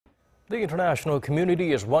The international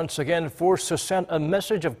community is once again forced to send a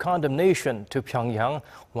message of condemnation to Pyongyang.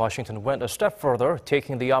 Washington went a step further,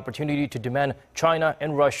 taking the opportunity to demand China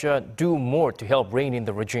and Russia do more to help rein in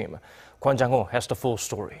the regime. Kwon Jang-ho has the full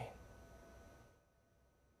story.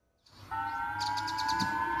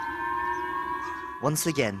 Once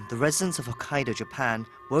again, the residents of Hokkaido, Japan,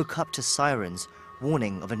 woke up to sirens,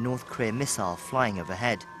 warning of a North Korean missile flying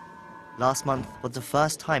overhead. Last month was the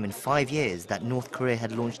first time in 5 years that North Korea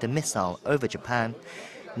had launched a missile over Japan.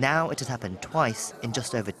 Now it had happened twice in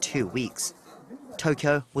just over 2 weeks.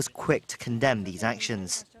 Tokyo was quick to condemn these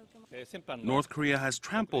actions. North Korea has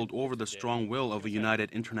trampled over the strong will of a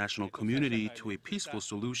united international community to a peaceful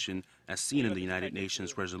solution as seen in the United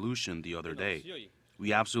Nations resolution the other day.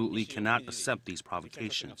 We absolutely cannot accept these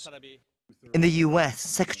provocations. In the US,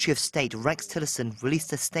 Secretary of State Rex Tillerson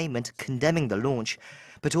released a statement condemning the launch,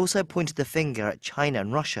 but also pointed the finger at China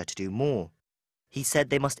and Russia to do more. He said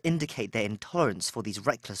they must indicate their intolerance for these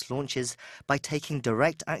reckless launches by taking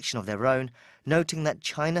direct action of their own, noting that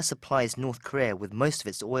China supplies North Korea with most of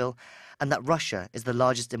its oil and that Russia is the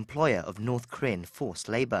largest employer of North Korean forced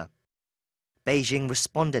labor. Beijing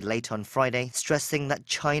responded late on Friday, stressing that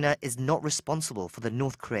China is not responsible for the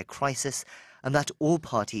North Korea crisis and that all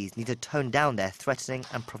parties need to tone down their threatening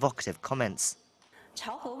and provocative comments.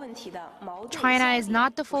 China is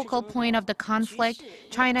not the focal point of the conflict.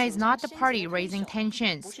 China is not the party raising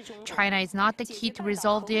tensions. China is not the key to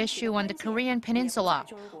resolve the issue on the Korean peninsula.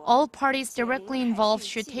 All parties directly involved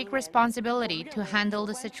should take responsibility to handle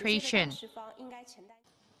the situation.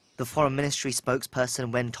 The Foreign Ministry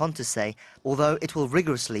spokesperson went on to say, although it will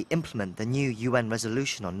rigorously implement the new UN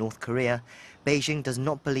resolution on North Korea, Beijing does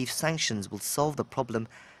not believe sanctions will solve the problem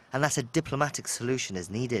and that a diplomatic solution is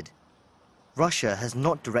needed. Russia has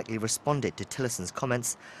not directly responded to Tillerson's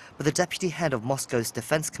comments, but the deputy head of Moscow's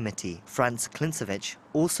Defense Committee, Franz Klintsevich,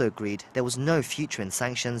 also agreed there was no future in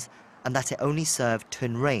sanctions and that it only served to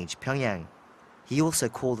enrage Pyongyang. He also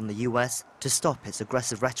called on the US to stop its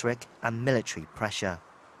aggressive rhetoric and military pressure.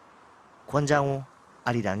 Kwon Jang-ho,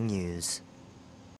 Arirang News.